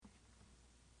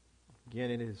Again,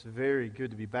 it is very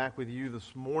good to be back with you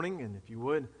this morning, and if you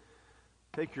would,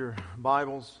 take your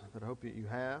Bibles that I hope that you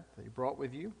have, that you brought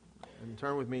with you, and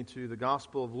turn with me to the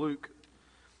Gospel of Luke.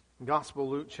 Gospel of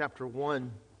Luke chapter 1,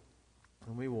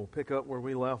 and we will pick up where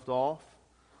we left off.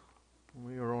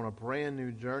 We are on a brand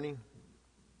new journey,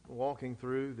 walking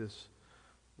through this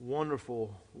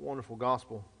wonderful, wonderful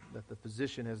gospel that the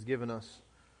physician has given us.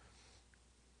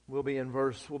 We'll begin in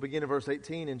verse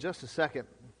 18 in just a second.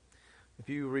 If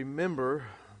you remember,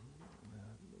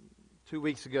 2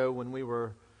 weeks ago when we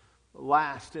were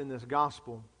last in this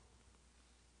gospel,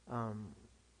 a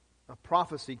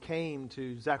prophecy came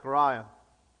to Zechariah,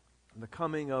 the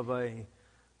coming of a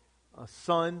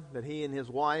son that he and his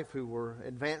wife, who were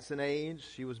advanced in age,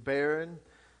 she was barren.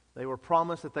 They were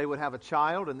promised that they would have a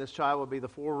child, and this child would be the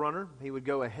forerunner. He would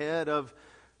go ahead of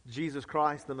Jesus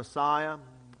Christ, the Messiah,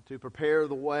 to prepare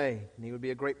the way, and he would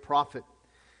be a great prophet.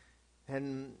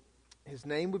 And his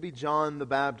name would be John the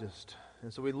Baptist.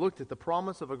 And so we looked at the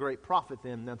promise of a great prophet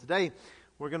then. Now today,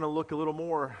 we're going to look a little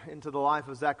more into the life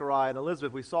of Zechariah and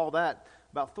Elizabeth. We saw that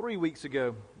about 3 weeks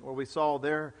ago, where we saw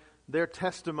their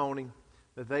testimony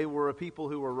that they were a people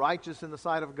who were righteous in the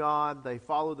sight of God. They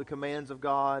followed the commands of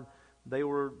God. They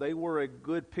were a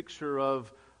good picture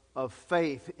of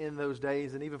faith in those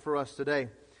days, and even for us today.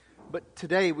 But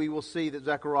today we will see that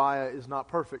Zechariah is not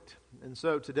perfect. And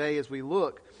so today as we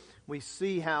look, we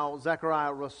see how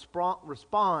Zechariah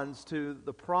responds to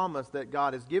the promise that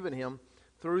God has given him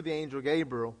through the angel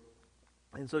Gabriel.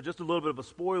 And so just a little bit of a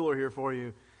spoiler here for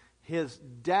you. His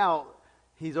doubt,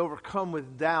 he's overcome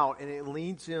with doubt, and it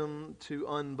leads him to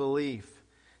unbelief.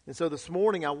 And so this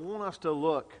morning I want us to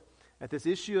look at this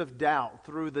issue of doubt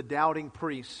through the doubting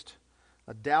priest.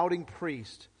 A doubting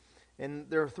priest. And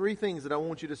there are three things that I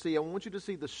want you to see. I want you to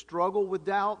see the struggle with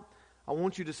doubt. I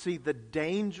want you to see the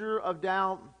danger of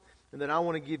doubt. And then I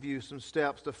want to give you some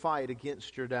steps to fight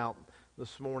against your doubt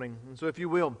this morning. And so if you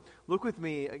will, look with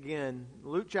me again,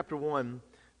 Luke chapter 1,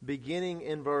 beginning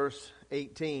in verse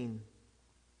 18.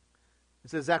 It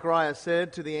says, Zechariah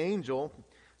said to the angel,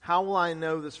 "How will I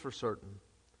know this for certain?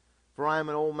 For I am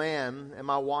an old man, and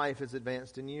my wife is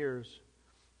advanced in years."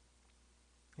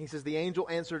 He says, the angel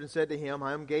answered and said to him,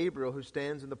 "I am Gabriel, who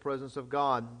stands in the presence of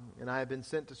God, and I have been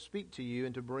sent to speak to you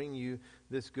and to bring you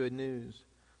this good news.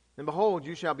 And behold,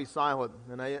 you shall be silent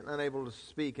and unable to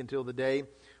speak until the day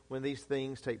when these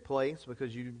things take place,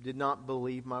 because you did not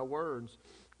believe my words,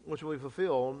 which will be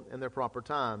fulfilled in their proper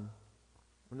time."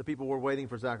 And the people were waiting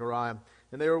for Zechariah,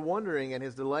 and they were wondering at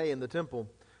his delay in the temple.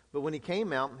 But when he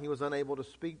came out, he was unable to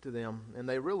speak to them, and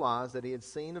they realized that he had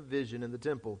seen a vision in the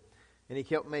temple. And he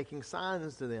kept making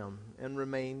signs to them and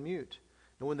remained mute.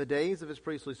 And when the days of his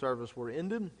priestly service were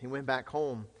ended, he went back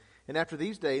home. And after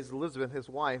these days, Elizabeth, his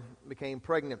wife, became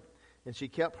pregnant. And she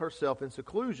kept herself in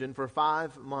seclusion for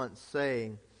 5 months,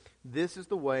 saying, "This is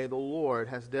the way the Lord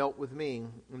has dealt with me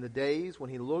in the days when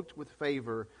he looked with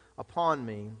favor upon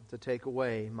me to take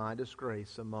away my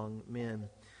disgrace among men."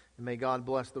 And may God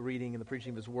bless the reading and the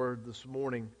preaching of his word this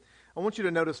morning. I want you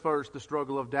to notice first the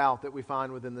struggle of doubt that we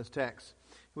find within this text.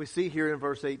 We see here in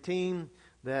verse 18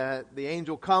 that the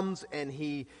angel comes and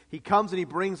he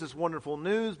brings this wonderful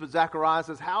news, but Zechariah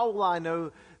says, "How will I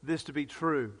know this to be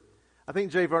true?" I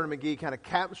think J. Vernon McGee kind of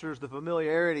captures the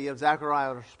familiarity of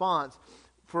Zechariah's response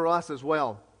for us as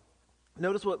well.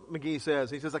 Notice what McGee says.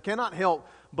 He says, "I cannot help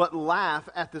but laugh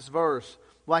at this verse,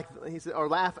 or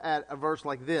laugh at a verse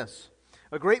like this.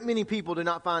 A great many people do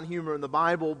not find humor in the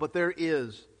Bible, but there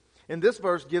is. And this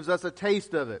verse gives us a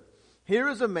taste of it. Here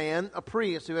is a man, a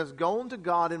priest, who has gone to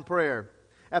God in prayer.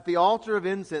 At the altar of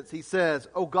incense, he says,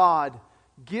 'O God,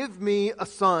 give me a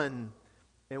son.'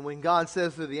 And when God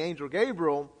says to the angel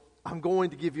Gabriel, 'I'm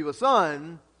going to give you a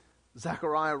son,'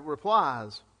 Zechariah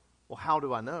replies, 'Well, how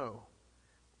do I know?'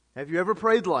 Have you ever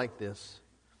prayed like this?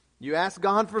 You ask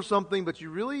God for something, but you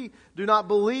really do not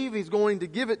believe he's going to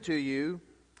give it to you.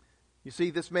 You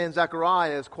see, this man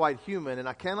Zechariah is quite human, and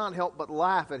I cannot help but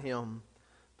laugh at him,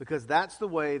 because that's the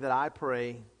way that I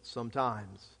pray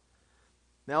sometimes."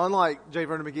 Now, unlike J.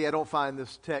 Vernon McGee, I don't find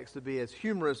this text to be as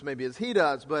humorous maybe as he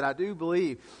does, but I do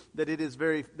believe that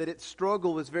its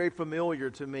struggle is very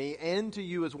familiar to me and to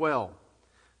you as well.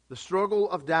 The struggle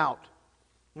of doubt.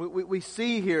 We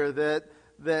see here that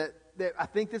I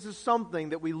think this is something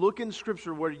that we look in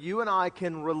Scripture where you and I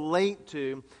can relate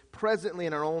to presently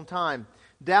in our own time.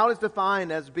 Doubt is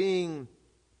defined as being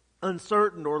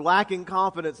uncertain or lacking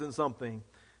confidence in something.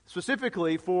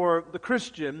 Specifically for the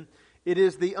Christian, it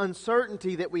is the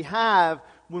uncertainty that we have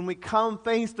when we come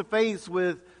face to face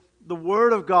with the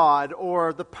Word of God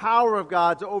or the power of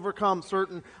God to overcome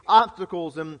certain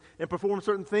obstacles and perform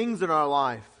certain things in our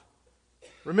life.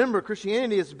 Remember,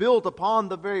 Christianity is built upon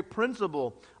the very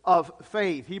principle of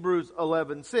faith. Hebrews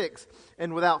 11:6.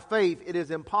 And without faith, it is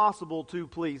impossible to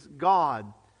please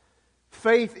God.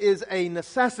 Faith is a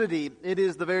necessity. It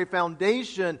is the very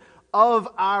foundation of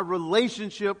our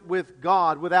relationship with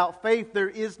God. Without faith, there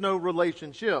is no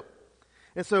relationship.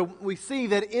 And so we see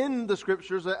that in the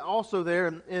Scriptures, also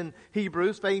there in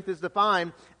Hebrews, faith is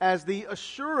defined as the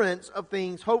assurance of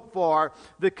things hoped for,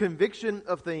 the conviction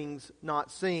of things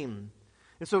not seen.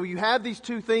 And so you have these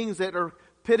two things that are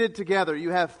pitted together. You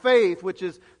have faith, which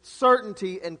is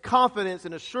certainty and confidence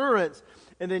and assurance.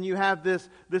 And then you have this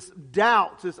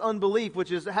doubt, this unbelief,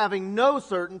 which is having no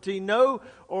certainty,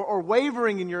 or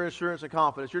wavering in your assurance and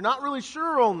confidence. You're not really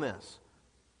sure on this.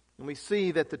 And we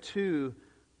see that the two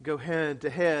go head to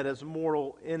head as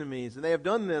mortal enemies. And they have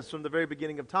done this from the very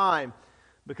beginning of time,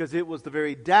 because it was the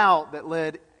very doubt that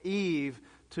led Eve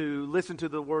to listen to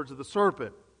the words of the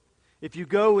serpent. If you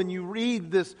go and you read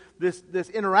this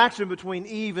interaction between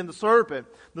Eve and the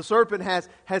serpent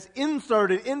has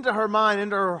inserted into her mind,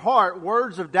 into her heart,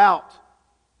 words of doubt.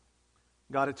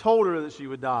 God had told her that she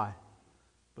would die.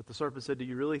 But the serpent said, "Do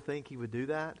you really think he would do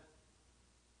that?"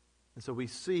 And so we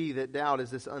see that doubt is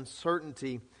this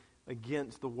uncertainty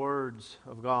against the words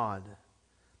of God.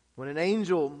 When an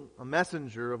angel, a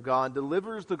messenger of God,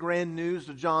 delivers the grand news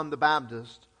to John the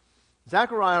Baptist,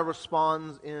 Zechariah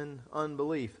responds in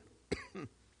unbelief.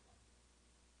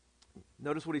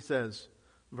 Notice what he says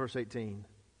in verse 18.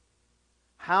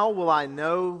 "How will I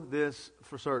know this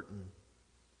for certain?"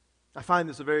 I find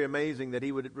this very amazing that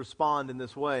he would respond in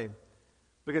this way.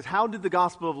 Because how did the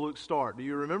Gospel of Luke start? Do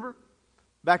you remember?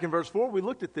 Back in verse 4, we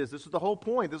looked at this. This is the whole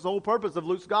point. This is the whole purpose of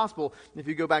Luke's Gospel. If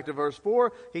you go back to verse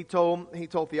 4, he told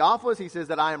Theophilus, he says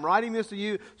that I am writing this to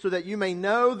you so that you may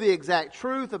know the exact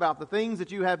truth about the things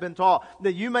that you have been taught,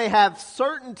 that you may have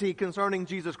certainty concerning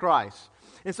Jesus Christ.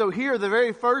 And so here, the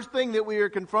very first thing that we are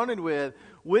confronted with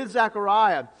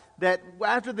Zechariah, that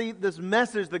after this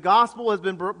message, the gospel has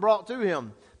been brought to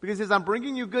him. Because he says, I'm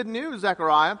bringing you good news,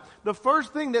 Zechariah. The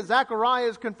first thing that Zechariah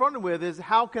is confronted with is,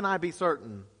 how can I be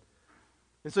certain?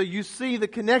 And so you see the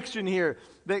connection here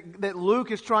that Luke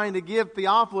is trying to give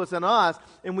Theophilus and us,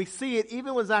 and we see it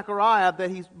even with Zechariah that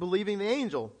he's believing the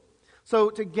angel. So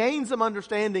to gain some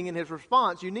understanding in his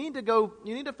response, you need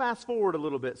to fast forward a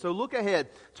little bit. So look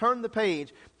ahead, turn the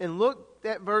page, and look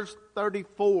at verse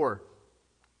 34.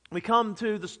 We come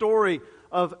to the story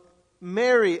of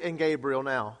Mary and Gabriel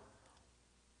now.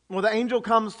 Well, the angel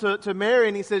comes to Mary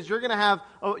and he says,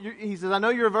 he says, I know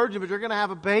you're a virgin, but you're going to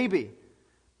have a baby.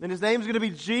 And his name's going to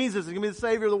be Jesus. He's going to be the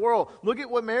Savior of the world. Look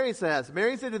at what Mary says.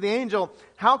 Mary said to the angel,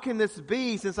 how can this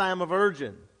be since I am a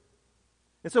virgin?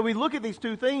 And so we look at these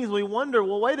two things and we wonder,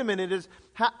 well, wait a minute,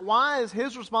 why is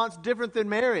his response different than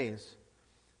Mary's?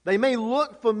 They may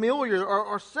look familiar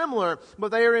or similar,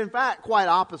 but they are in fact quite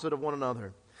opposite of one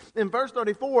another. In verse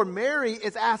 34, Mary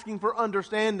is asking for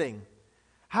understanding.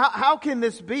 How can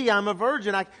this be? I'm a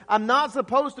virgin. I'm not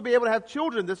supposed to be able to have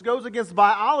children. This goes against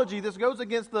biology. This goes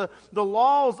against the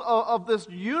laws of this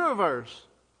universe.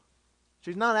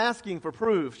 She's not asking for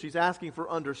proof. She's asking for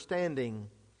understanding.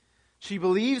 She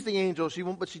believes the angel,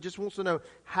 but she just wants to know,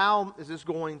 how is this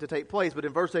going to take place? But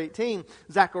in verse 18,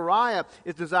 Zechariah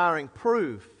is desiring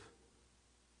proof.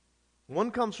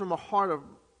 One comes from a heart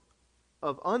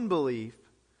of unbelief,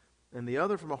 and the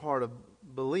other from a heart of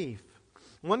belief.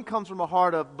 One comes from a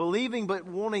heart of believing but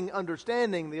wanting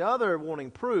understanding, the other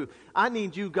wanting proof. I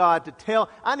need you, God,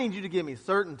 I need you to give me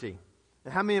certainty.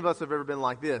 And how many of us have ever been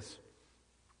like this?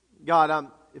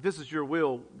 God, if this is your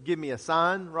will, give me a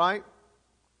sign, right?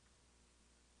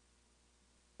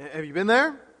 Have you been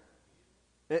there?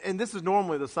 And this is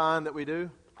normally the sign that we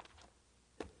do.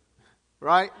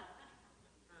 Right?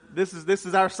 This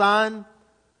is our sign.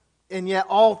 And yet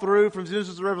all through, from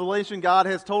Genesis to Revelation, God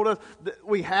has told us that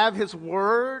we have His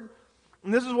Word.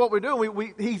 And this is what we're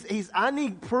doing. I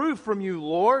need proof from you,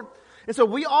 Lord. And so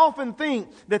we often think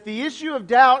that the issue of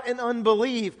doubt and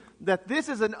unbelief, that this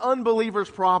is an unbeliever's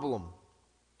problem.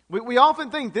 We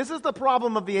often think this is the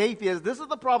problem of the atheist. This is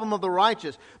the problem of the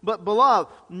righteous. But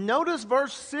beloved, notice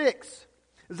verse 6.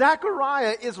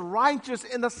 Zechariah is righteous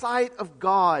in the sight of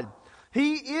God.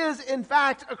 He is, in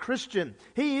fact, a Christian.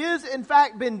 He is, in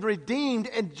fact, been redeemed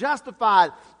and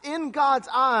justified in God's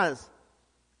eyes.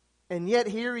 And yet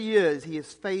here he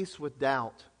is faced with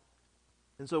doubt.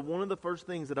 And so one of the first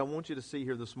things that I want you to see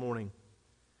here this morning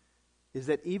is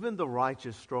that even the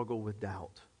righteous struggle with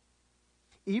doubt.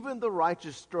 Even the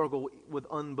righteous struggle with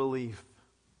unbelief.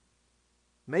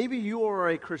 Maybe you are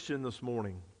a Christian this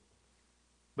morning,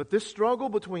 but this struggle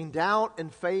between doubt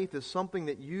and faith is something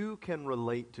that you can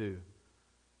relate to.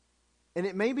 And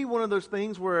it may be one of those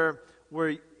things where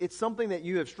where it's something that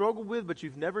you have struggled with, but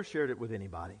you've never shared it with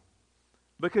anybody.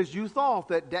 Because you thought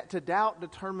that to doubt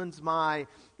determines my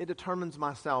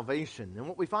salvation. And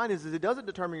what we find is it doesn't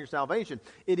determine your salvation.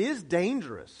 It is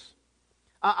dangerous.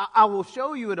 I will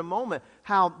show you in a moment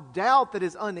how doubt that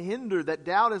is unhindered, that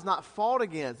doubt is not fought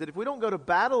against, that if we don't go to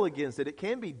battle against it, it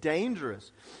can be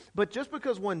dangerous. But just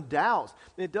because one doubts,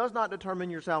 it does not determine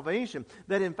your salvation.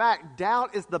 That in fact,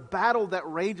 doubt is the battle that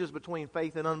rages between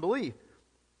faith and unbelief.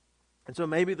 And so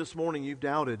maybe this morning you've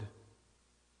doubted.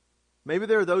 Maybe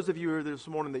there are those of you here this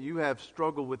morning that you have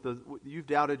struggled with, you've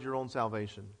doubted your own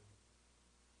salvation.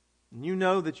 And you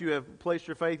know that you have placed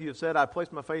your faith, you have said, I've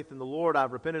placed my faith in the Lord,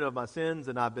 I've repented of my sins,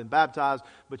 and I've been baptized,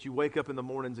 but you wake up in the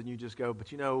mornings and you just go,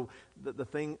 but you know, the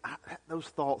thing, those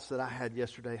thoughts that I had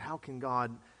yesterday, how can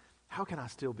I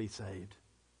still be saved?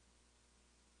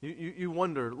 You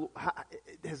wonder,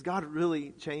 has God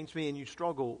really changed me? And you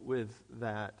struggle with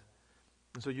that.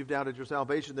 And so you've doubted your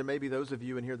salvation. There may be those of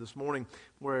you in here this morning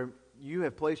where you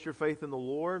have placed your faith in the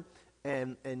Lord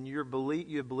and you have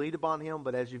believed upon Him,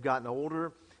 but as you've gotten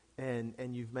older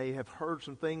and you may have heard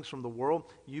some things from the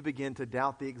world, you begin to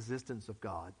doubt the existence of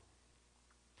God.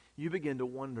 You begin to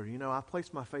wonder, I've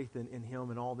placed my faith in Him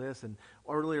and all this, and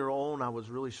earlier on I was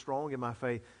really strong in my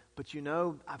faith, but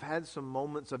I've had some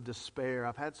moments of despair.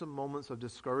 I've had some moments of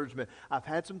discouragement. I've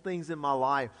had some things in my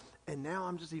life, and now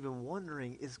I'm just even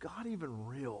wondering, is God even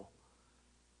real?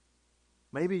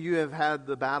 Maybe you have had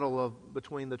the battle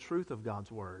between the truth of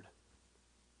God's Word,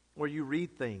 where you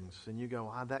read things and you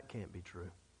go, that can't be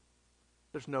true.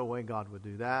 There's no way God would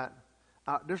do that.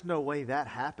 There's no way that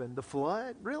happened. The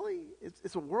flood? Really?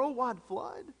 It's a worldwide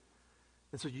flood?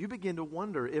 And so you begin to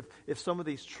wonder if some of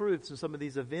these truths and some of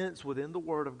these events within the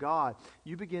Word of God,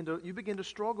 you begin to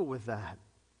struggle with that.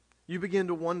 You begin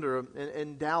to wonder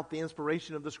and doubt the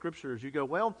inspiration of the Scriptures. You go,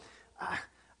 well,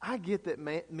 I get that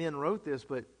men wrote this,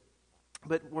 but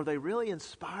were they really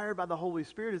inspired by the Holy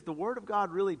Spirit? Is the Word of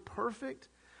God really perfect,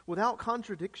 without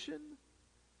contradiction?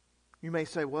 You may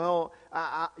say, well,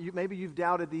 maybe you've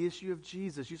doubted the issue of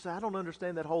Jesus. You say, I don't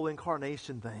understand that whole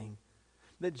incarnation thing.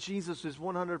 That Jesus is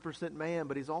 100% man,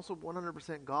 but He's also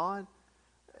 100% God.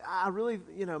 I really,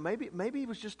 maybe He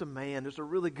was just a man. There's a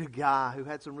really good guy who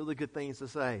had some really good things to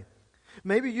say.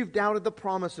 Maybe you've doubted the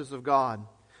promises of God.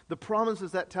 The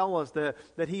promises that tell us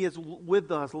that He is with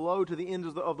us, lo, to the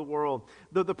ends of the world.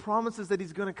 The promises that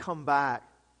He's going to come back.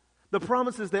 The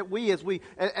promises that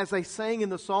as they sang in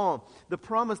the song, the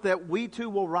promise that we too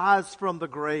will rise from the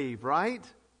grave, right?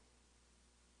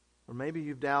 Or maybe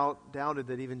you've doubted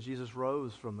that even Jesus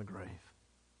rose from the grave.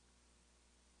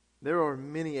 There are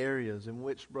many areas in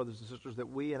which, brothers and sisters, that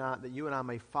you and I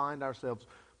may find ourselves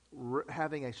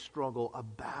having a struggle, a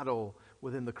battle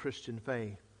within the Christian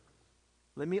faith.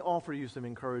 Let me offer you some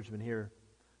encouragement here.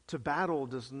 To battle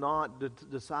does not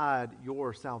decide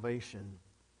your salvation.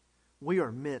 We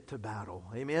are meant to battle.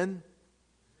 Amen?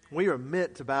 We are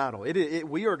meant to battle.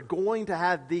 We are going to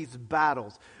have these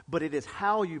battles, but it is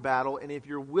how you battle and if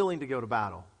you're willing to go to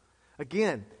battle.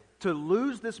 Again, to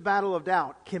lose this battle of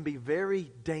doubt can be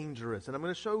very dangerous, and I'm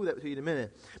going to show that to you in a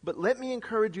minute. But let me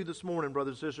encourage you this morning,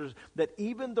 brothers and sisters, that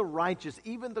even the righteous,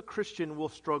 even the Christian will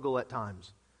struggle at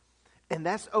times. And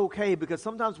that's okay, because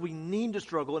sometimes we need to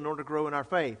struggle in order to grow in our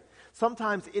faith.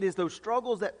 Sometimes it is those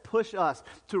struggles that push us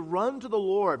to run to the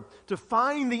Lord, to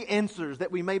find the answers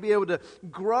that we may be able to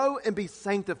grow and be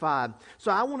sanctified.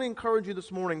 So I want to encourage you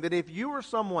this morning that if you are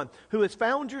someone who has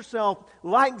found yourself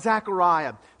like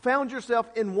Zechariah, found yourself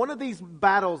in one of these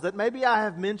battles that maybe I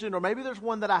have mentioned, or maybe there's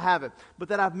one that I haven't, but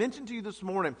that I've mentioned to you this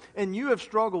morning, and you have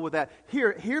struggled with that,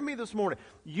 hear me this morning.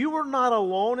 You are not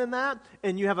alone in that,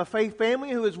 and you have a faith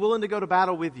family who is willing to go to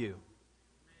battle with you.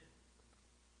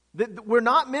 We're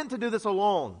not meant to do this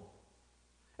alone.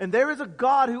 And there is a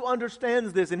God who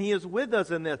understands this, and He is with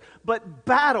us in this. But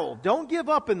battle. Don't give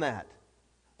up in that.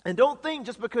 And don't think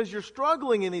just because you're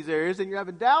struggling in these areas and you're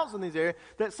having doubts in these areas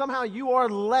that somehow you are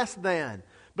less than.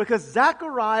 Because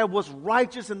Zechariah was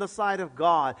righteous in the sight of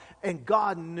God, and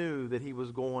God knew that he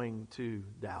was going to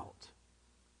doubt.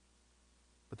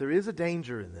 But there is a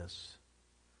danger in this.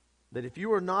 That if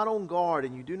you are not on guard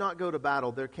and you do not go to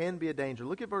battle, there can be a danger.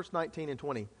 Look at verse 19 and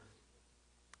 20.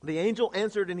 The angel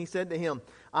answered and he said to him,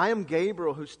 I am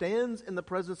Gabriel who stands in the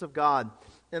presence of God,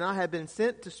 and I have been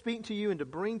sent to speak to you and to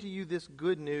bring to you this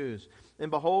good news.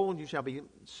 And behold, you shall be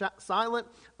silent,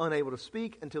 unable to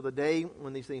speak until the day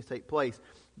when these things take place,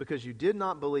 because you did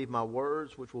not believe my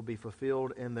words, which will be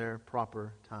fulfilled in their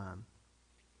proper time.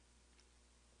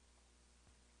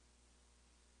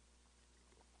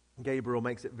 Gabriel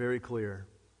makes it very clear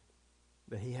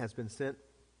that he has been sent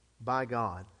by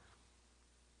God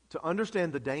To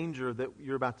understand the danger that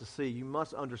you're about to see, you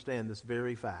must understand this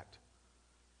very fact.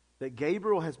 That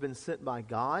Gabriel has been sent by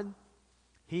God.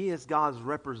 He is God's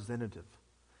representative.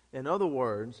 In other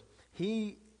words,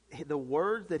 the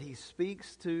words that he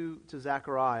speaks to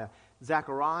Zechariah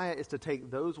is to take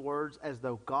those words as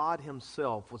though God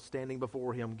himself was standing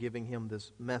before him giving him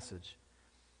this message.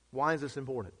 Why is this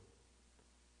important?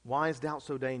 Why is doubt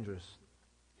so dangerous?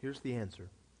 Here's the answer.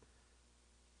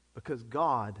 Because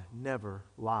God never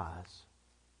lies.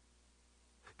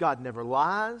 God never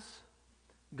lies.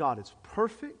 God is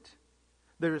perfect.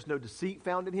 There is no deceit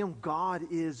found in him. God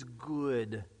is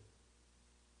good.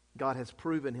 God has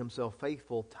proven himself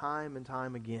faithful time and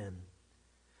time again.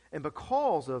 And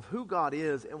because of who God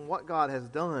is and what God has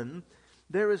done,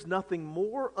 there is nothing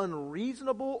more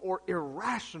unreasonable or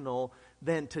irrational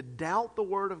than to doubt the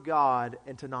Word of God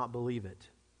and to not believe it.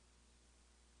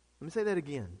 Let me say that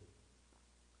again.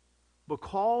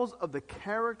 Because of the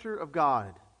character of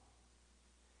God,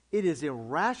 it is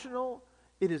irrational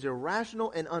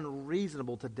and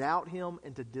unreasonable to doubt him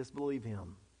and to disbelieve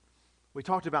him. We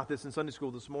talked about this in Sunday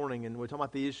school this morning, and we talked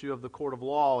about the issue of the court of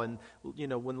law and,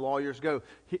 when lawyers go.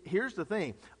 Here's the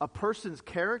thing. A person's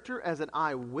character as an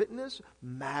eyewitness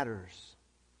matters.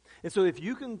 And so if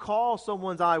you can call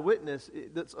someone's eyewitness,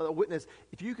 that's a witness,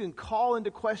 if you can call into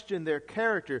question their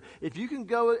character, if you can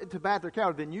go to bat their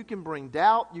character, then you can bring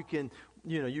doubt, you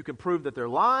can prove that they're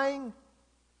lying.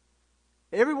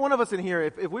 Every one of us in here,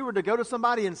 if we were to go to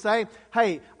somebody and say,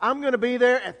 hey, I'm going to be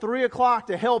there at 3 o'clock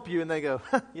to help you, and they go,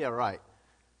 yeah, right.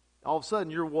 All of a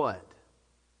sudden, you're what?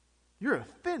 You're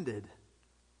offended.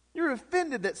 You're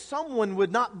offended that someone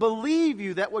would not believe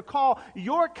you, that would call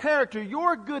your character,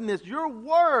 your goodness, your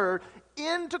word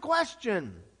into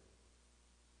question.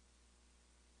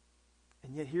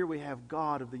 And yet here we have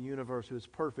God of the universe who is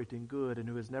perfect and good and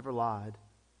who has never lied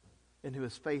and who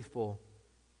is faithful.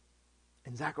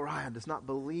 And Zechariah does not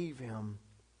believe him.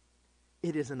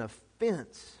 It is an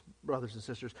offense, brothers and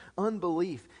sisters.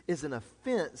 Unbelief is an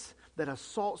offense that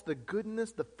assaults the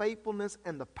goodness, the faithfulness,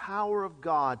 and the power of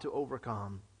God to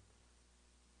overcome.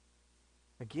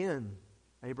 Again,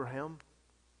 Abraham,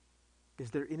 is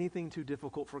there anything too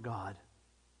difficult for God?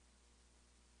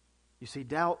 You see,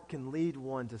 doubt can lead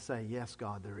one to say, yes,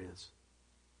 God, there is.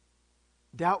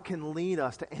 Doubt can lead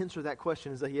us to answer that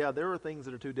question and say, yeah, there are things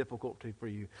that are too difficult for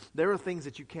you. There are things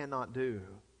that you cannot do.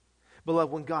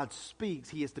 Beloved, when God speaks,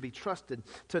 he is to be trusted.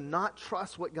 To not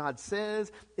trust what God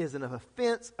says is an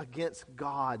offense against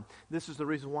God. This is the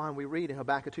reason why we read in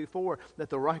Habakkuk 2:4 that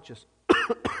the righteous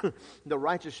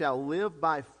shall live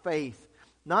by faith.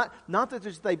 Not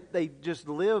that they just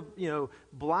live,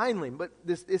 blindly, but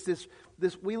this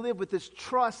we live with this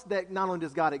trust that not only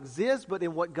does God exist, but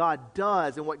in what God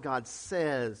does and what God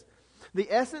says. The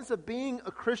essence of being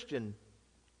a Christian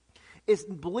is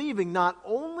believing not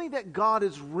only that God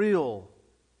is real,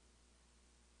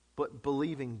 but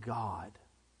believing God.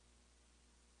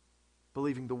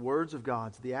 Believing the words of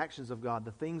God, the actions of God,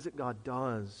 the things that God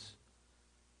does.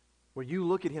 Where you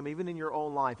look at him even in your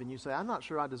own life and you say, I'm not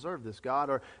sure I deserve this, God.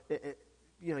 Or,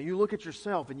 you look at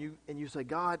yourself and you say,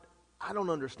 God, I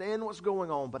don't understand what's going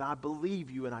on, but I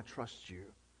believe you and I trust you.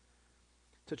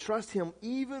 To trust him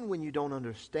even when you don't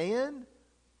understand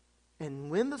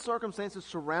and when the circumstances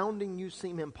surrounding you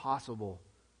seem impossible.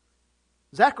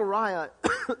 Zechariah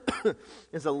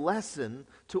is a lesson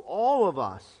to all of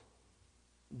us.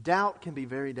 Doubt can be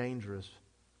very dangerous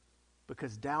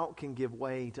because doubt can give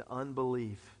way to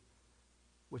unbelief.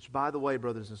 Which, by the way,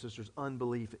 brothers and sisters,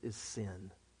 unbelief is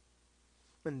sin.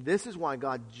 And this is why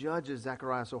God judges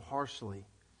Zechariah so harshly.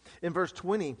 In verse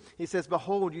 20, he says,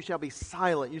 behold, you shall be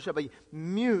silent, you shall be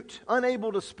mute,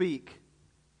 unable to speak.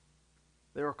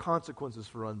 There are consequences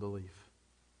for unbelief.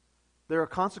 There are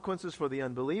consequences for the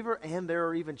unbeliever, and there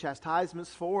are even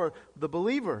chastisements for the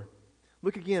believer.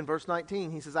 Look again, verse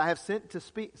 19. He says, I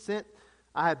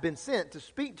have been sent to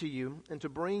speak to you and to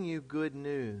bring you good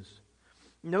news.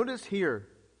 Notice here,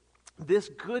 this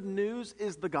good news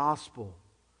is the gospel.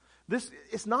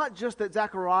 It's not just that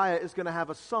Zechariah is going to have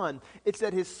a son. It's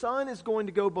that his son is going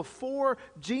to go before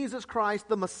Jesus Christ,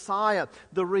 the Messiah,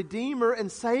 the Redeemer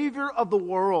and Savior of the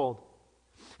world.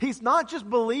 He's not just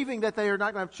believing that they are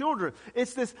not going to have children.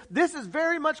 This is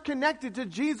very much connected to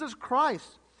Jesus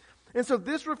Christ. And so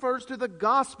this refers to the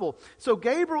gospel. So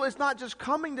Gabriel is not just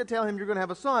coming to tell him you're going to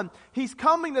have a son. He's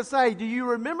coming to say, do you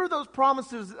remember those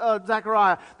promises,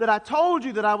 Zechariah, that I told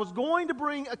you that I was going to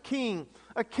bring a king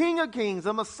of kings,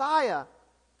 a Messiah?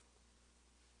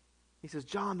 He says,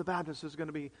 John the Baptist is going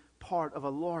to be part of a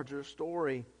larger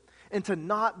story. And to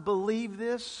not believe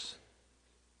this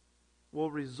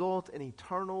will result in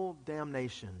eternal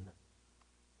damnation.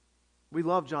 We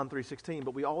love John 3:16,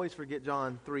 but we always forget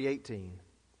John 3:18.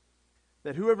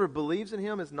 That whoever believes in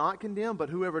him is not condemned, but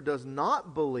whoever does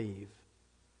not believe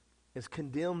is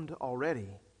condemned already.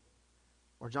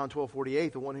 Or John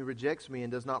 12:48, the one who rejects me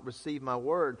and does not receive my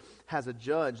word has a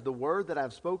judge. The word that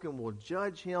I've spoken will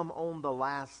judge him on the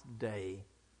last day.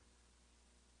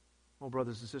 Oh,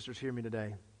 brothers and sisters, hear me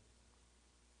today.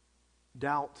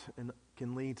 Doubt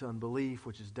can lead to unbelief,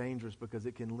 which is dangerous because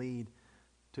it can lead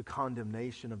to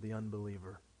condemnation of the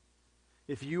unbeliever.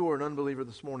 If you are an unbeliever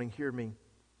this morning, hear me.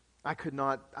 I could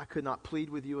not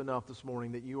plead with you enough this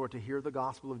morning that you are to hear the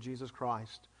gospel of Jesus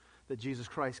Christ. That Jesus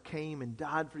Christ came and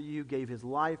died for you, gave his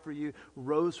life for you,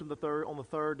 rose on the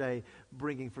third day,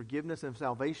 bringing forgiveness and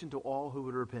salvation to all who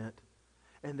would repent.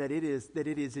 And that it is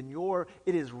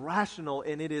rational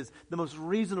and it is the most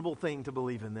reasonable thing to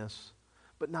believe in this.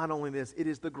 But not only this, it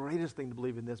is the greatest thing to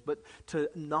believe in this. But to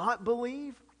not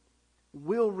believe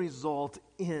will result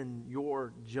in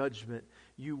your judgment.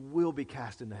 You will be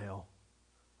cast into hell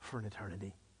for an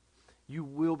eternity. You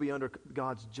will be under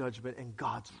God's judgment and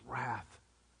God's wrath.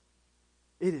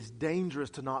 It is dangerous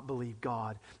to not believe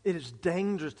God. It is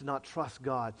dangerous to not trust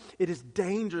God. It is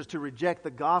dangerous to reject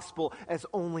the gospel as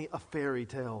only a fairy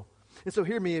tale. And so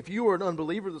hear me, if you are an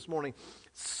unbeliever this morning,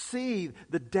 see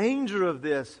the danger of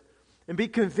this and be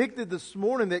convicted this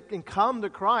morning that can come to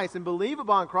Christ and believe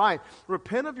upon Christ.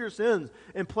 Repent of your sins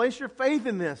and place your faith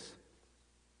in this.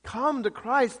 Come to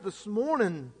Christ this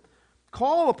morning.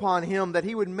 Call upon him that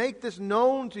he would make this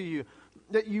known to you.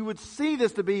 That you would see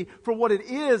this to be for what it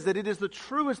is, that it is the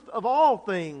truest of all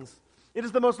things. It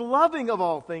is the most loving of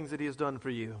all things that he has done for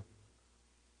you.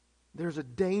 There's a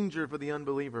danger for the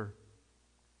unbeliever.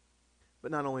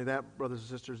 But not only that, brothers and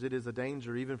sisters, it is a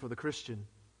danger even for the Christian.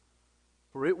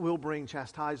 For it will bring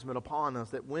chastisement upon us,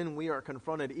 that when we are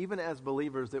confronted, even as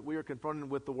believers, that we are confronted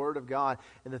with the Word of God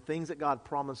and the things that God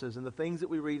promises and the things that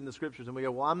we read in the Scriptures, and we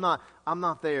go, well, I'm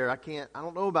not there. I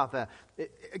don't know about that.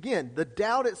 Again, the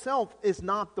doubt itself is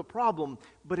not the problem,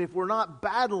 but if we're not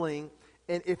battling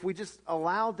and if we just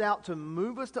allow doubt to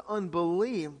move us to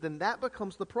unbelief, then that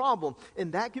becomes the problem,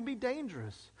 and that can be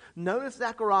dangerous. Notice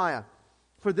Zechariah.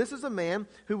 For this is a man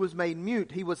who was made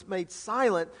mute. He was made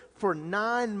silent for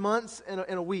 9 months and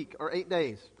a week, or 8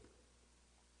 days.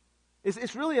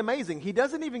 It's really amazing. He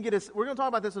doesn't even get his, we're going to talk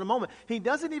about this in a moment. He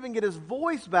doesn't even get his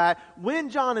voice back. When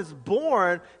John is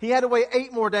born, he had to wait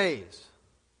 8 more days.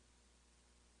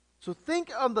 So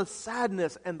think of the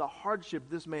sadness and the hardship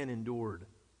this man endured.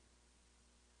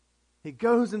 He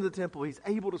goes into the temple. He's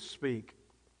able to speak.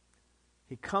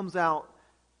 He comes out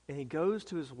and he goes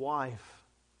to his wife.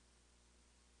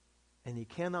 And he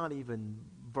cannot even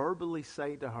verbally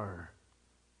say to her,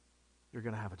 you're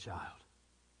going to have a child.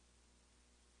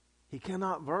 He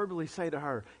cannot verbally say to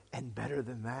her, and better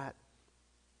than that,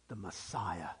 the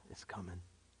Messiah is coming.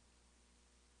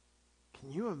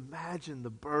 Can you imagine the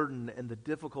burden and the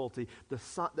difficulty, the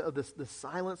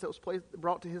silence that was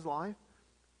brought to his life?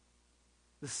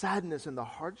 The sadness and the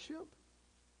hardship?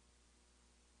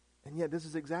 And yet this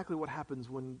is exactly what happens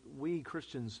when we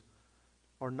Christians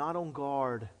are not on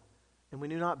guard and we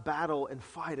do not battle and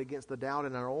fight against the doubt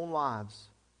in our own lives,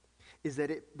 is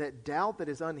that doubt that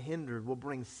is unhindered will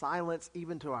bring silence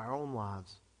even to our own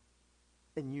lives.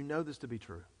 And you know this to be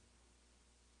true.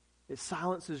 It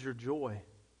silences your joy.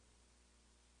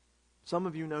 Some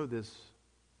of you know this.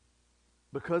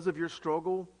 Because of your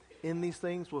struggle in these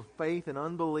things with faith and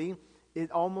unbelief,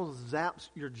 it almost zaps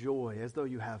your joy as though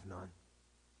you have none.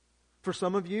 For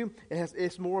some of you,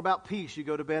 it's more about peace. You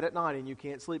go to bed at night and you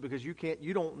can't sleep because you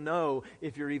don't know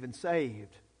if you're even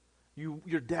saved.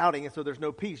 You're doubting, and so there's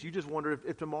no peace. You just wonder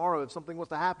if tomorrow, if something was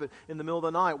to happen in the middle of the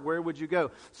night, where would you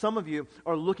go? Some of you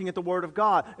are looking at the Word of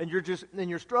God and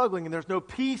you're struggling and there's no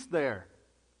peace there.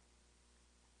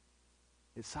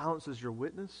 It silences your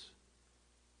witness.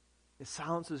 It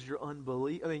silences your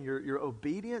unbelief. Your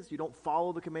obedience. You don't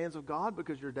follow the commands of God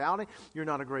because you're doubting. You're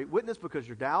not a great witness because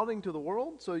you're doubting to the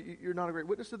world, so you're not a great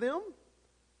witness to them.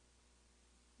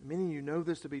 Many of you know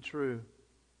this to be true.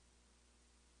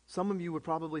 Some of you would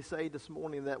probably say this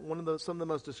morning that some of the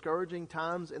most discouraging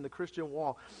times in the Christian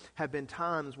walk have been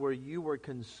times where you were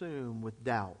consumed with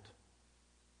doubt.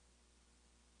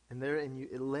 And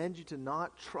it led you to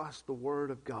not trust the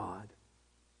Word of God.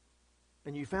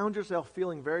 And you found yourself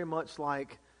feeling very much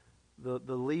like the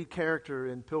lead character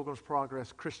in Pilgrim's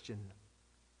Progress, Christian.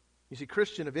 You see,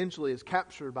 Christian eventually is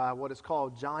captured by what is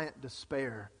called giant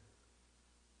despair.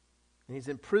 And he's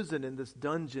imprisoned in this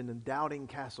dungeon in Doubting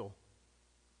Castle.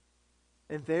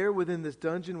 And there within this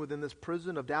dungeon, within this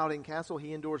prison of Doubting Castle,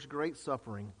 he endures great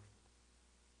suffering.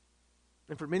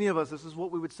 And for many of us, this is what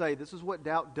we would say. This is what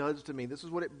doubt does to me. This is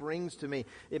what it brings to me.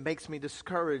 It makes me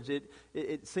discouraged.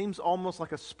 It seems almost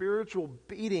like a spiritual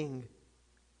beating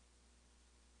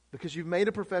because you've made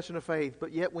a profession of faith,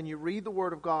 but yet when you read the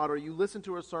Word of God or you listen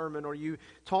to a sermon or you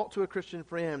talk to a Christian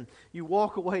friend, you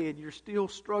walk away and you're still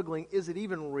struggling. Is it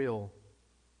even real?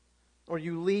 Or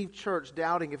you leave church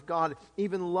doubting if God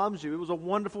even loves you. It was a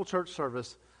wonderful church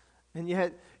service. And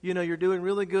yet, you're doing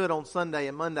really good on Sunday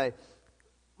and Monday.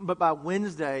 But by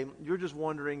Wednesday, you're just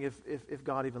wondering if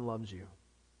God even loves you.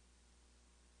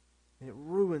 And it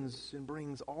ruins and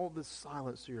brings all this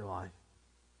silence to your life.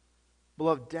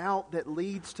 Beloved, doubt that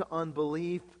leads to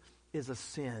unbelief is a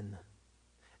sin.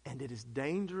 And it is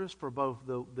dangerous for both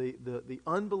the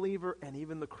unbeliever and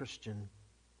even the Christian.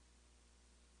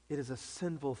 It is a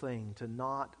sinful thing to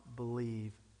not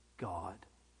believe God.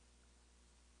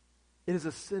 It is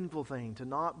a sinful thing to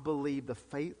not believe the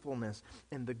faithfulness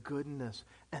and the goodness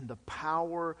and the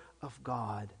power of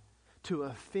God, to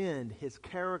offend His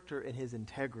character and His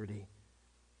integrity.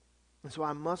 And so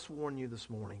I must warn you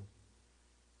this morning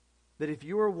that if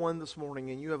you are one this morning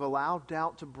and you have allowed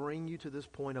doubt to bring you to this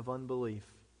point of unbelief,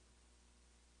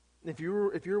 if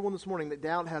you're one this morning that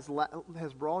doubt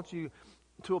has brought you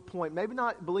to a point, maybe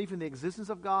not belief in the existence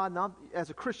of God, not as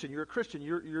a Christian,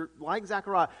 you're like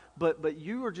Zechariah, but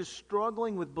you are just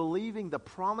struggling with believing the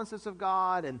promises of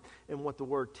God and what the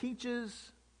Word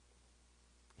teaches,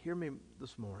 hear me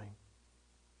this morning.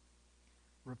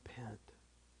 Repent.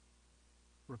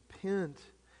 Repent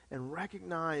and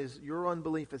recognize your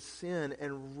unbelief as sin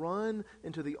and run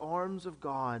into the arms of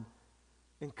God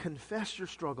and confess your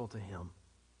struggle to Him.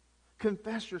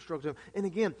 Confess your struggle to Him. And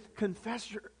again,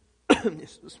 confess your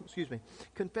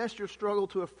confess your struggle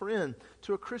to a friend,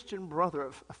 to a Christian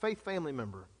brother, a faith family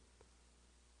member.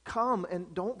 Come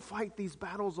and don't fight these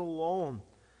battles alone,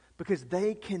 because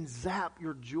they can zap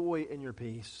your joy and your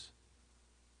peace.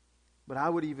 But I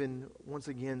would even once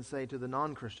again say to the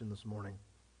non-Christian this morning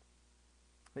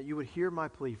that you would hear my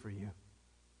plea for you,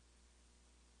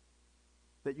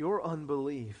 that your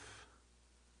unbelief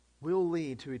will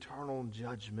lead to eternal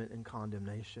judgment and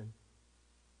condemnation.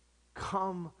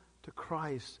 Come to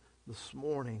Christ this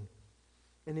morning.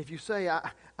 And if you say,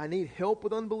 I need help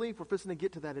with unbelief, we're fixing to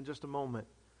get to that in just a moment.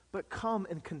 But come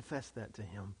and confess that to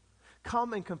Him.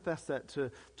 Come and confess that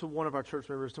to one of our church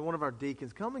members, to one of our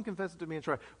deacons. Come and confess it to me and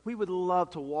try. We would love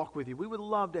to walk with you. We would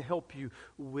love to help you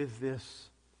with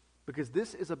this. Because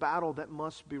this is a battle that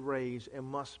must be waged and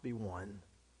must be won.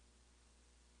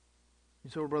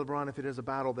 You say, well, Brother Brian, if it is a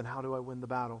battle, then how do I win the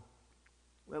battle?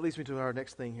 That leads me to our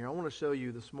next thing here. I want to show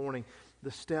you this morning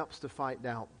the steps to fight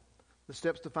doubt, the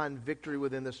steps to find victory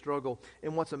within the struggle.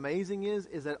 And what's amazing is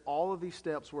that all of these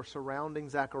steps were surrounding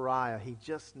Zechariah. He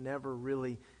just never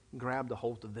really grabbed a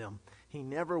hold of them. He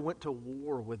never went to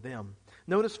war with them.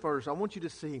 Notice first, I want you to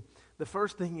see, the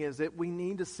first thing is that we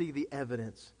need to see the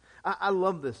evidence. I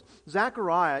love this.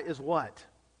 Zechariah is what?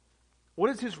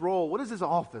 What is his role? What is his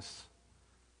office?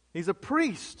 He's a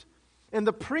priest. And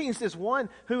the priest is one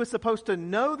who is supposed to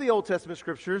know the Old Testament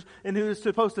Scriptures and who is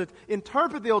supposed to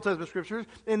interpret the Old Testament Scriptures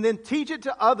and then teach it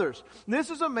to others. This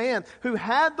is a man who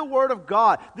had the Word of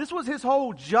God. This was his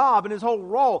whole job and his whole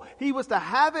role. He was to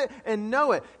have it and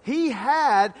know it. He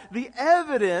had the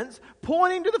evidence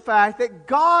pointing to the fact that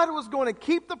God was going to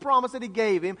keep the promise that He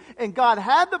gave him, and God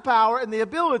had the power and the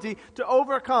ability to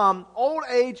overcome old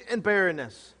age and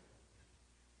barrenness.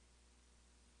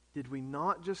 Did we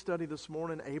not just study this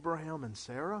morning Abraham and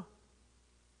Sarah?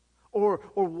 Or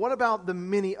what about the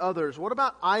many others? What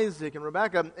about Isaac and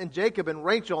Rebekah and Jacob and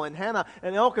Rachel and Hannah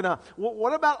and Elkanah?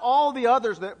 What about all the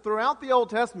others that throughout the Old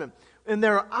Testament? And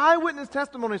there are eyewitness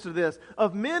testimonies to this,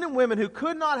 of men and women who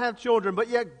could not have children, but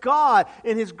yet God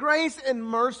in His grace and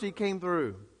mercy came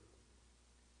through.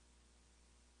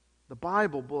 The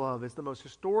Bible, beloved, is the most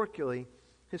historically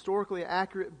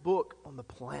accurate book on the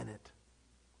planet.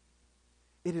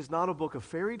 It is not a book of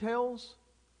fairy tales.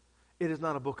 It is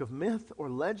not a book of myth or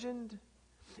legend.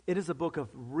 It is a book of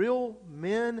real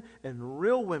men and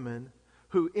real women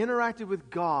who interacted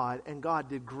with God, and God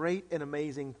did great and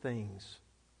amazing things.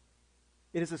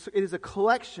 It is a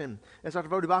collection, as Dr.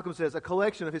 Voddie Baucham says, a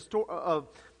collection of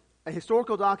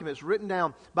historical documents written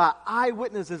down by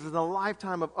eyewitnesses in the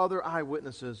lifetime of other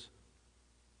eyewitnesses.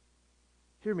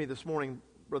 Hear me this morning,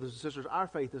 brothers and sisters, our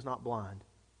faith is not blind.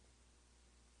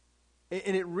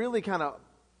 And it really kind of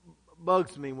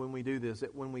bugs me when we do this,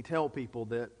 when we tell people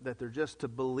that they're just to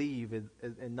believe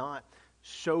and not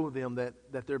show them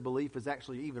that their belief is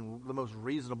actually even the most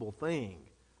reasonable thing.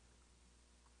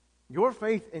 Your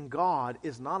faith in God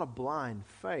is not a blind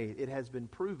faith. It has been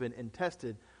proven and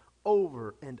tested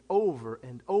over and over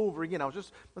and over again. I think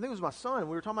it was my son.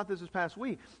 We were talking about this past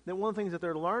week. That one of the things that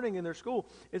they're learning in their school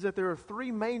is that there are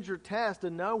 3 major tests to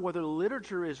know whether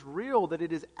literature is real, that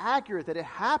it is accurate, that it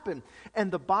happened. And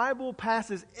the Bible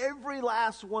passes every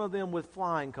last one of them with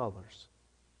flying colors.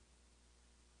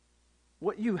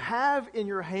 What you have in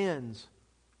your hands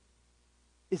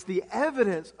is the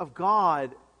evidence of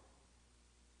God.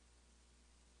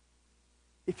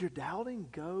 If you're doubting,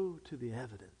 go to the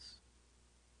evidence.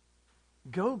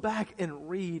 Go back and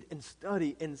read and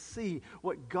study and see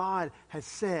what God has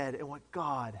said and what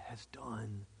God has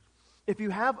done. If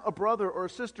you have a brother or a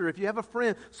sister, if you have a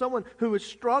friend, someone who is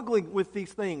struggling with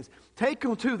these things, take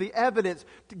them to the evidence,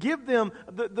 to give them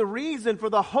the reason for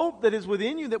the hope that is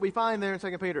within you that we find there in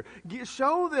 2 Peter.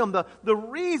 Show them the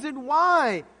reason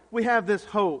why we have this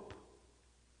hope.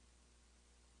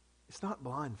 It's not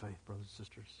blind faith, brothers and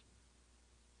sisters.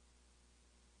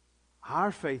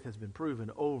 Our faith has been proven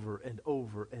over and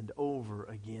over and over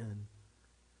again.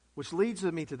 Which leads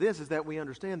me to this, is that we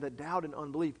understand that doubt and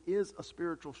unbelief is a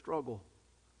spiritual struggle.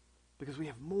 Because we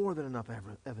have more than enough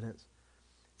evidence.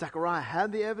 Zechariah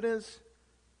had the evidence,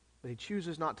 but he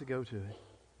chooses not to go to it.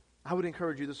 I would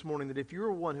encourage you this morning that if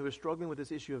you're one who is struggling with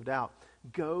this issue of doubt,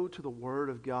 go to the Word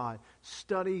of God.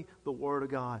 Study the Word of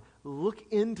God. Look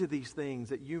into these things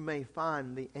that you may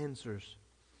find the answers.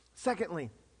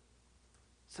 Secondly,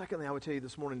 I would tell you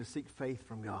this morning to seek faith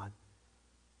from God.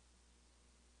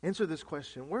 Answer this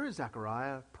question. Where is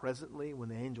Zechariah presently when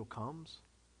the angel comes?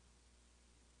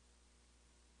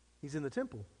 He's in the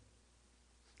temple.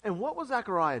 And what was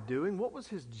Zechariah doing? What was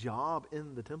his job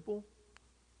in the temple?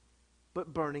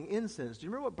 But burning incense. Do you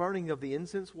remember what burning of the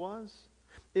incense was?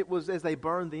 It was, as they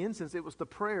burned the incense, it was the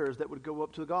prayers that would go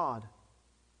up to God.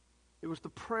 It was the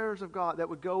prayers of God that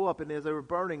would go up, and as they were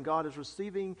burning, God is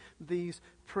receiving these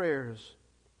prayers.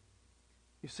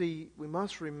 You see, we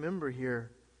must remember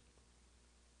here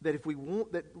that if we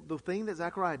want, that the thing that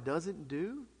Zechariah doesn't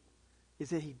do is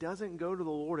that he doesn't go to the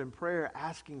Lord in prayer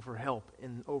asking for help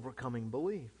in overcoming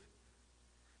belief.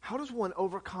 How does one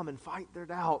overcome and fight their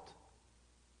doubt?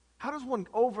 How does one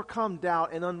overcome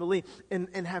doubt and unbelief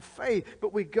and have faith?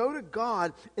 But we go to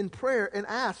God in prayer and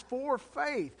ask for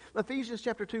faith. Ephesians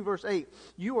chapter 2, verse 8.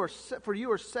 For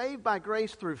you are saved by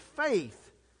grace through faith.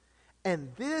 And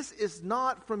this is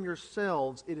not from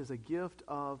yourselves, it is a gift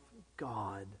of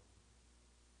God.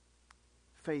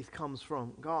 Faith comes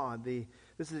from God.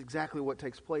 This is exactly what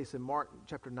takes place in Mark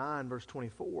chapter 9, verse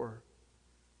 24.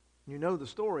 You know the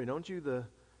story, don't you?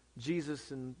 Jesus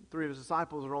and 3 of his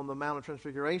disciples are on the Mount of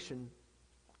Transfiguration,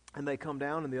 and they come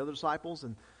down, and the other disciples,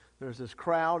 and there's this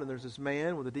crowd, and there's this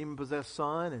man with a demon-possessed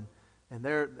son,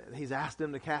 and he's asked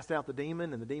them to cast out the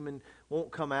demon, and the demon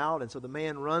won't come out. And so the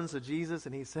man runs to Jesus,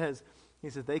 and he says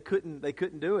they couldn't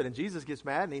do it. And Jesus gets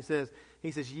mad, and he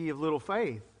says, ye of little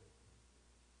faith.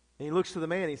 And he looks to the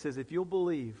man, and he says, if you'll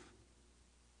believe,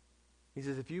 this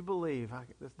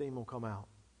demon will come out.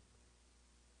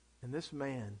 And this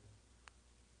man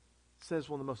says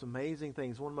one of the most amazing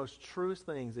things, one of the most truest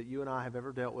things that you and I have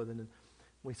ever dealt with. And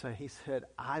he said,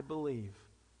 I believe,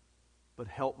 but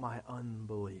help my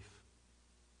unbelief.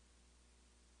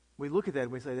 We look at that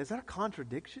and we say, is that a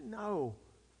contradiction? No.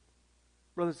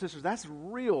 Brothers and sisters, that's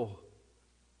real.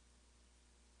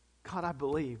 God, I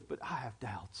believe, but I have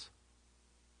doubts.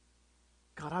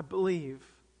 God, I believe.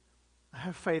 I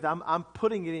have faith. I'm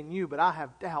putting it in you, but I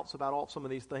have doubts about some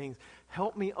of these things.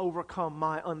 Help me overcome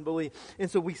my unbelief. And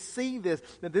so we see that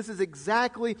this is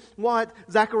exactly what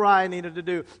Zechariah needed to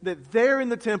do. That there in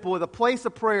the temple, at a place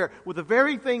of prayer, with the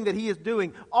very thing that he is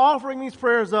doing, offering these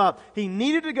prayers up, he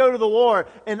needed to go to the Lord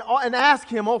and ask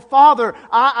him, oh Father,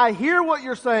 I hear what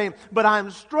you're saying, but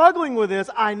I'm struggling with this.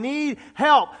 I need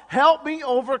help. Help me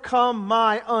overcome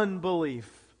my unbelief.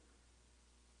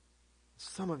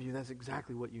 Some of you, that's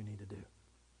exactly what you need to do.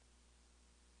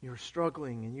 You're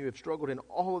struggling, and you have struggled in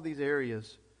all of these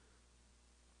areas.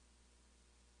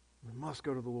 We must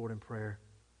go to the Lord in prayer.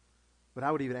 But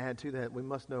I would even add to that, we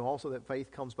must know also that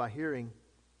faith comes by hearing.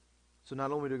 So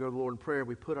not only do we go to the Lord in prayer,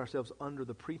 we put ourselves under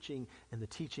the preaching and the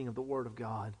teaching of the Word of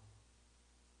God.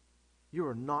 You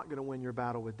are not going to win your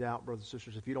battle with doubt, brothers and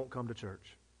sisters, if you don't come to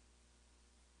church.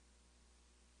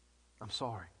 I'm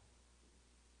sorry.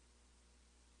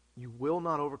 You will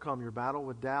not overcome your battle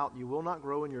with doubt. You will not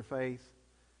grow in your faith.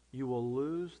 You will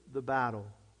lose the battle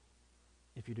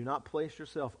if you do not place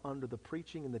yourself under the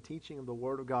preaching and the teaching of the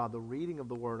Word of God, the reading of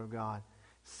the Word of God,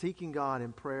 seeking God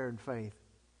in prayer and faith,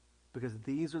 because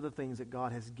these are the things that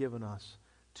God has given us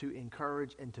to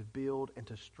encourage and to build and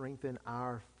to strengthen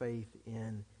our faith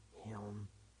in Him.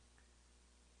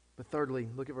 But thirdly,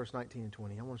 look at verse 19 and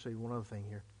 20. I want to show you one other thing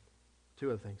here. Two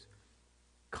other things.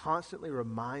 Constantly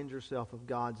remind yourself of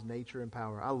God's nature and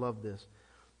power. I love this.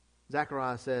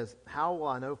 Zechariah says, how will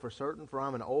I know for certain? For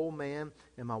I'm an old man,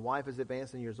 and my wife is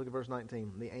advanced in years. Look at verse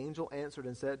 19. The angel answered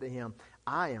and said to him,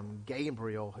 I am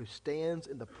Gabriel, who stands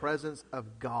in the presence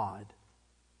of God.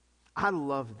 I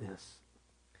love this.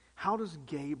 How does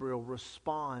Gabriel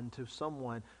respond to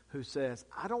someone who says,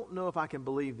 I don't know if I can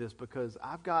believe this because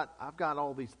I've got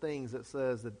all these things that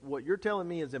says that what you're telling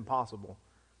me is impossible.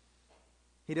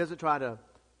 He doesn't try to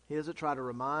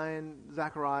remind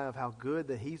Zechariah of how good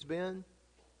that he's been,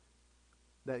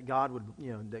 that God would,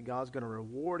 that God's going to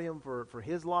reward him for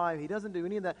his life. He doesn't do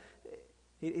any of that.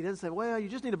 He doesn't say, well, you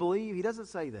just need to believe. He doesn't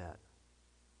say that.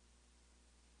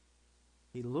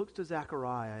 He looks to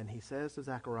Zechariah and he says to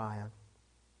Zechariah,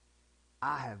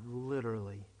 I have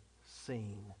literally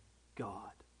seen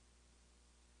God.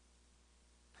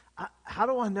 How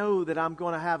do I know that I'm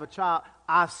going to have a child?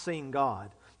 I've seen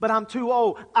God. But I'm too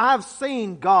old. I've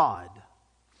seen God.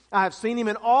 I have seen Him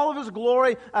in all of His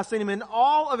glory. I've seen Him in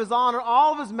all of His honor,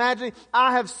 all of His majesty.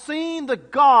 I have seen the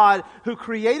God who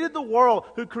created the world,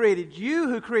 who created you,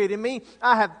 who created me.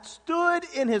 I have stood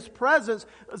in His presence,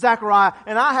 Zechariah,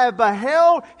 and I have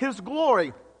beheld His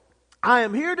glory. I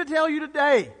am here to tell you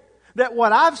today that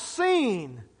what I've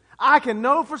seen, I can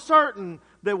know for certain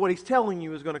that what He's telling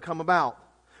you is going to come about.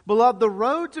 Beloved, the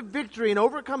road to victory and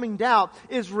overcoming doubt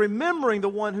is remembering the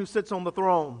one who sits on the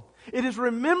throne. It is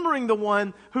remembering the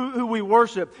one who we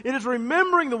worship. It is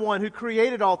remembering the one who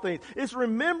created all things. It's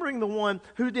remembering the one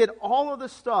who did all of the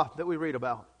stuff that we read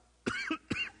about.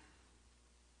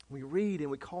 We read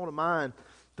and we call to mind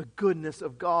the goodness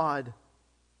of God.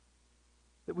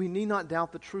 That we need not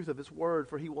doubt the truth of His word,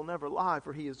 for He will never lie,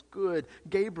 for He is good.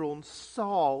 Gabriel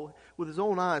saw with his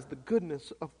own eyes the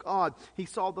goodness of God. He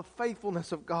saw the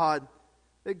faithfulness of God,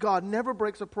 that God never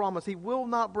breaks a promise. He will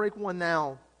not break one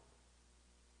now.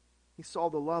 He saw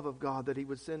the love of God, that He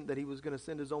was going to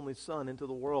send His only Son into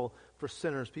the world for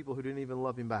sinners, people who didn't even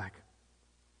love Him back.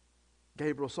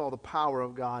 Gabriel saw the power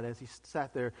of God as He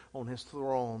sat there on His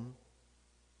throne,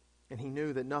 and he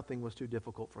knew that nothing was too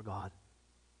difficult for God.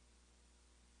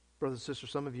 Brothers and sisters,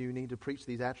 some of you need to preach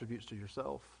these attributes to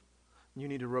yourself. You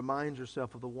need to remind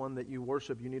yourself of the one that you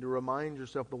worship. You need to remind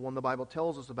yourself of the one the Bible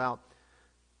tells us about,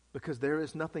 because there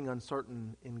is nothing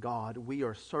uncertain in God. We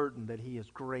are certain that He is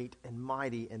great and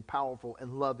mighty and powerful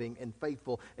and loving and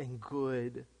faithful and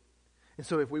good. And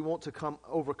so if we want to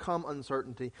overcome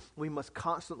uncertainty, we must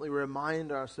constantly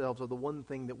remind ourselves of the one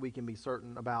thing that we can be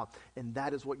certain about, and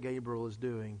that is what Gabriel is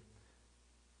doing.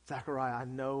 Zechariah,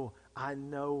 I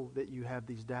know that you have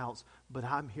these doubts, but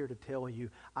I'm here to tell you,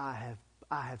 I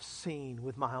have seen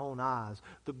with my own eyes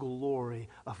the glory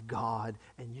of God,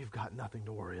 and you've got nothing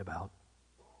to worry about.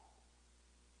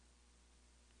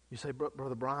 You say,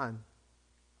 Brother Brian,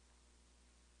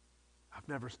 I've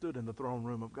never stood in the throne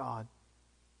room of God.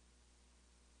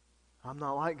 I'm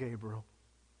not like Gabriel.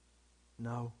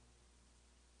 No.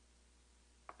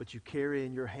 But you carry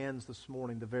in your hands this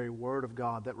morning the very Word of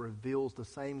God that reveals the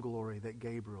same glory that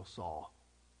Gabriel saw.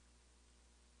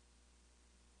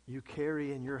 You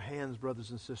carry in your hands, brothers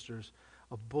and sisters,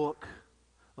 a book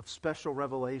of special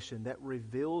revelation that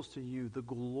reveals to you the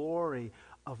glory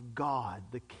of God,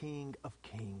 the King of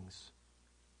Kings.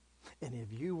 And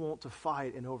if you want to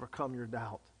fight and overcome your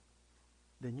doubt,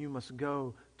 then you must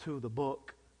go to the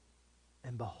book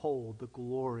and behold the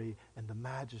glory and the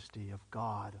majesty of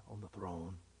God on the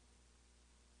throne.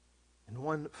 And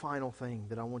one final thing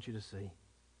that I want you to see.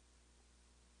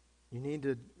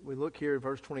 We look here at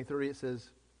verse 23, it says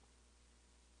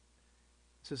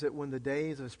that when the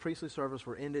days of his priestly service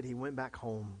were ended, he went back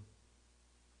home.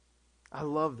 I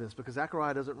love this because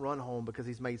Zechariah doesn't run home because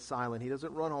he's made silent. He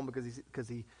doesn't run home because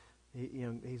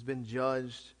he's been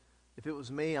judged. If it was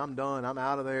me, I'm done. I'm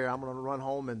out of there. I'm going to run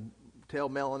home and tell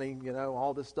Melanie,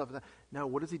 all this stuff. No,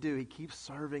 what does he do? He keeps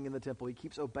serving in the temple. He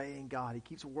keeps obeying God. He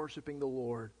keeps worshiping the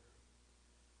Lord.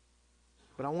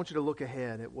 But I want you to look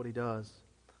ahead at what he does.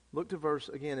 Look to verse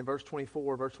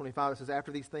 24, verse 25. It says,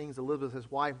 after these things, Elizabeth,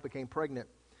 his wife, became pregnant.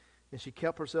 And she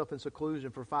kept herself in seclusion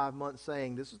for 5 months,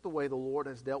 saying, this is the way the Lord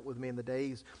has dealt with me in the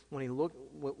days when he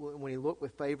looked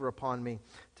with favor upon me,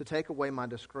 to take away my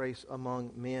disgrace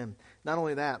among men. Not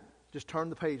only that, just turn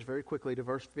the page very quickly to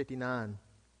verse 59.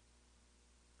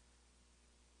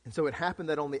 And so it happened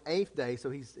that on the 8th day, so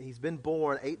he's been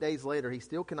born 8 days later, he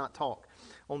still cannot talk.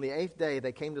 On the 8th day,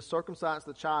 they came to circumcise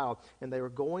the child, and they were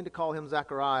going to call him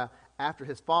Zechariah after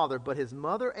his father. But his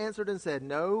mother answered and said,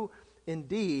 no,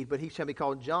 indeed, but he shall be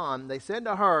called John. They said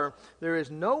to her, there is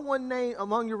no one name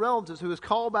among your relatives who is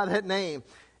called by that name.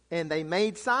 And they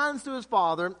made signs to his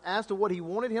father as to what he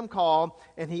wanted him called.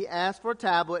 And he asked for a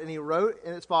tablet, and he wrote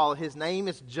as follows, his name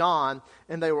is John.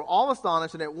 And they were all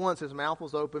astonished, and at once his mouth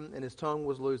was open and his tongue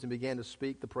was loose and began to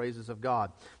speak the praises of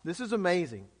God. This is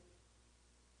amazing.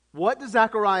 What does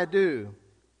Zechariah do?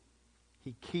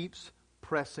 He keeps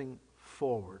pressing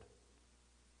forward.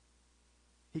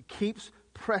 He keeps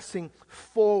pressing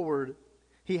forward.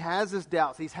 He has his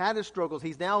doubts. He's had his struggles.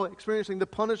 He's now experiencing the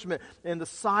punishment and the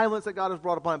silence that God has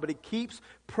brought upon him. But he keeps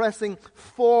pressing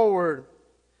forward.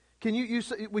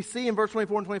 We see in verse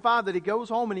 24 and 25 that he goes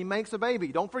home and he makes a baby.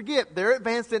 Don't forget, they're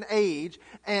advanced in age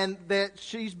and that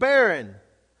she's barren.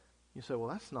 You say, well,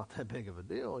 that's not that big of a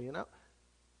deal, you know.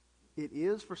 It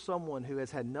is for someone who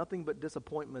has had nothing but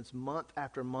disappointments month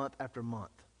after month after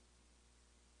month.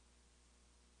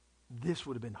 This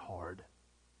would have been hard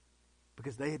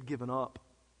because they had given up.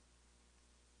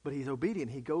 But he's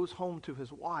obedient. He goes home to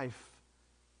his wife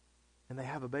and they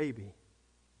have a baby.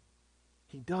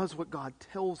 He does what God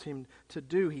tells him to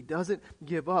do. He doesn't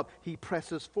give up. He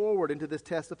presses forward into this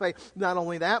test of faith. Not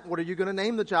only that, what are you going to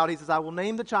name the child? He says, I will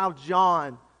name the child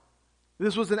John.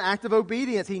 This was an act of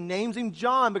obedience. He names him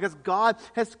John because God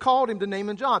has called him to name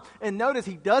him John. And notice,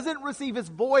 he doesn't receive his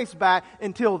voice back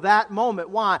until that moment.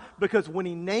 Why? Because when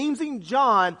he names him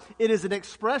John, it is an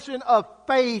expression of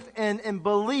faith and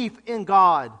belief in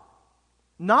God.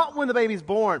 Not when the baby's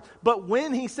born, but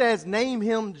when he says, name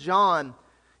him John.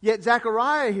 Yet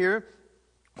Zechariah here,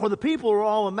 well, the people are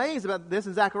all amazed about this,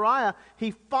 and Zechariah,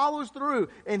 he follows through,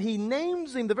 and he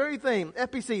names him the very thing.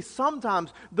 FPC,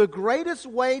 sometimes the greatest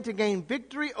way to gain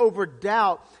victory over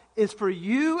doubt is for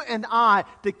you and I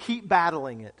to keep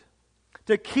battling it,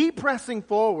 to keep pressing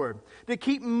forward, to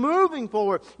keep moving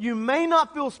forward. You may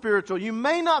not feel spiritual. You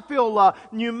may not feel love.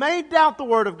 You may doubt the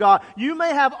Word of God. You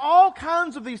may have all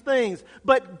kinds of these things,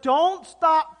 but don't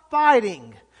stop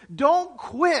fighting. Don't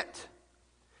quit.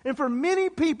 And for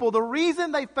many people, the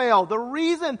reason they fail, the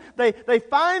reason they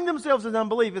find themselves in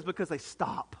unbelief is because they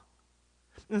stop.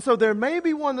 And so there may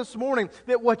be one this morning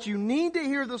that what you need to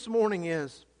hear this morning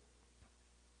is,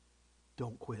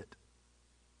 don't quit.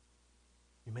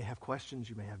 You may have questions,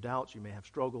 you may have doubts, you may have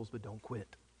struggles, but don't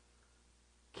quit.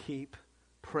 Keep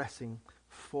pressing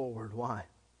forward. Why?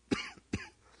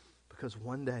 Because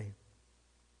one day,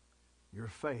 your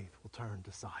faith will turn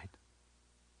to sight.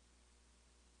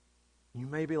 You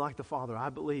may be like the Father, I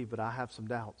believe, but I have some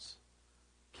doubts.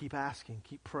 Keep asking,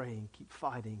 keep praying, keep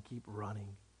fighting, keep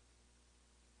running.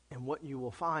 And what you will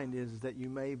find is that you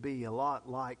may be a lot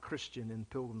like Christian in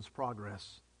Pilgrim's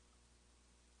Progress.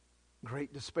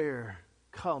 Great despair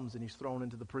comes and he's thrown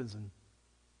into the prison.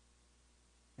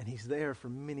 And he's there for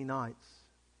many nights,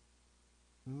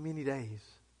 many days,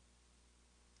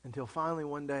 until finally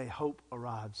one day hope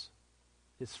arrives.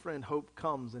 His friend Hope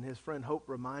comes, and his friend Hope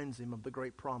reminds him of the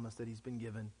great promise that he's been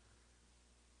given.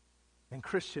 And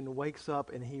Christian wakes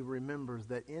up and he remembers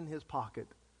that in his pocket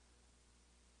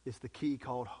is the key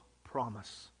called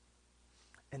promise.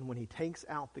 And when he takes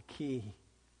out the key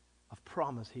of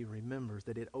promise, he remembers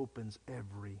that it opens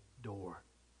every door.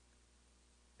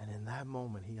 And in that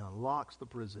moment, he unlocks the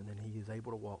prison and he is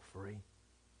able to walk free.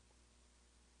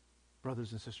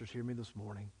 Brothers and sisters, hear me this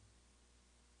morning.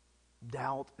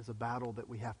 Doubt is a battle that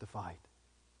we have to fight.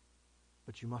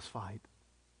 But you must fight.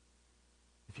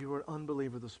 If you are an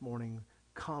unbeliever this morning,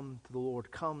 come to the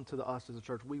Lord. Come to us as a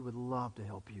church. We would love to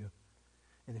help you.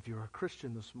 And if you're a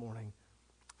Christian this morning,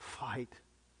 fight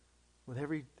with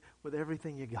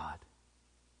everything you got,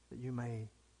 that you may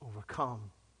overcome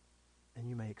and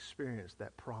you may experience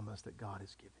that promise that God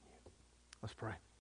has given you. Let's pray.